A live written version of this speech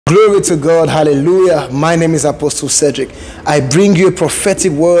Glory to God. Hallelujah. My name is Apostle Cedric. I bring you a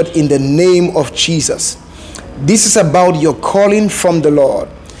prophetic word in the name of Jesus. This is about your calling from the Lord.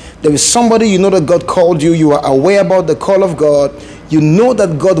 There is somebody you know that God called you. You are aware about the call of God. You know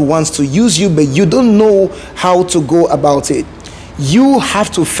that God wants to use you, but you don't know how to go about it. You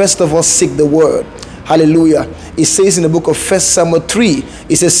have to first of all seek the word. Hallelujah. It says in the book of 1 Samuel 3,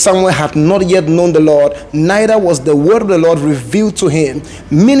 it says, Samuel had not yet known the Lord, neither was the word of the Lord revealed to him.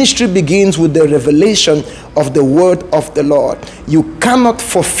 Ministry begins with the revelation of the word of the Lord. You cannot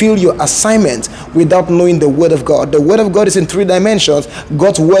fulfill your assignment without knowing the word of God. The word of God is in three dimensions: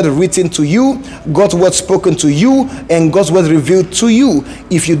 God's word written to you, God's word spoken to you, and God's word revealed to you.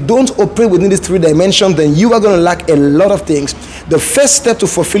 If you don't operate within these three dimensions, then you are going to lack a lot of things. The first step to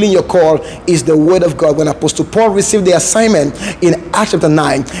fulfilling your call is the word of God. When Apostle Paul received the assignment in Acts chapter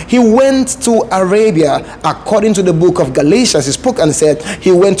 9, he went to Arabia. According to the book of Galatians, he spoke and said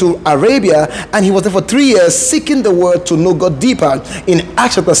he went to Arabia and he was there for 3 years seeking the word to know God deeper. In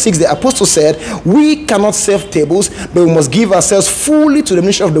Acts chapter 6, the apostle said, we cannot serve tables, but we must give ourselves fully to the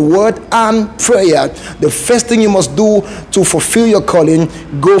ministry of the word and prayer. The first thing you must do to fulfill your calling,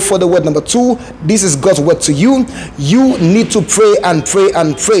 go for the word. Number two, this is God's word to you. You need to pray and pray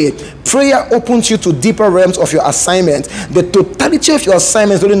and pray. Prayer opens you to deeper realms of your assignment. The totality of your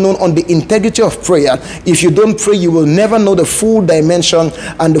assignment is only known on the integrity of prayer. If you don't pray, you will never know the full dimension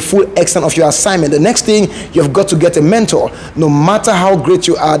and the full extent of your assignment. The next thing, you've got to get a mentor. No matter how great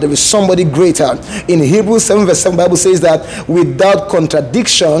you are, there is somebody greater. In Hebrews 7 verse 7, the Bible says that without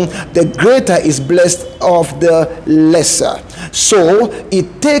contradiction, the greater is blessed of the lesser. So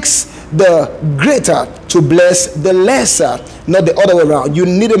it takes the greater to bless the lesser, not the other way around. You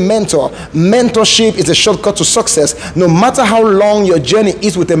need a mentor. Mentorship is a shortcut to success. No matter how long your journey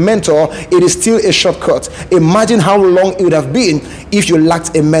is with a mentor, it is still a shortcut. Imagine how long it would have been if you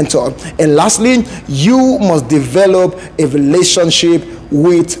lacked a mentor. And lastly, you must develop a relationship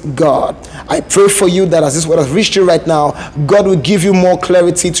with God. I pray for you that as this word has reached you right now, God will give you more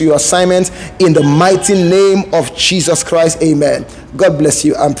clarity to your assignment in the mighty name of Jesus Christ. Amen. God bless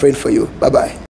you. I'm praying for you. Bye-bye.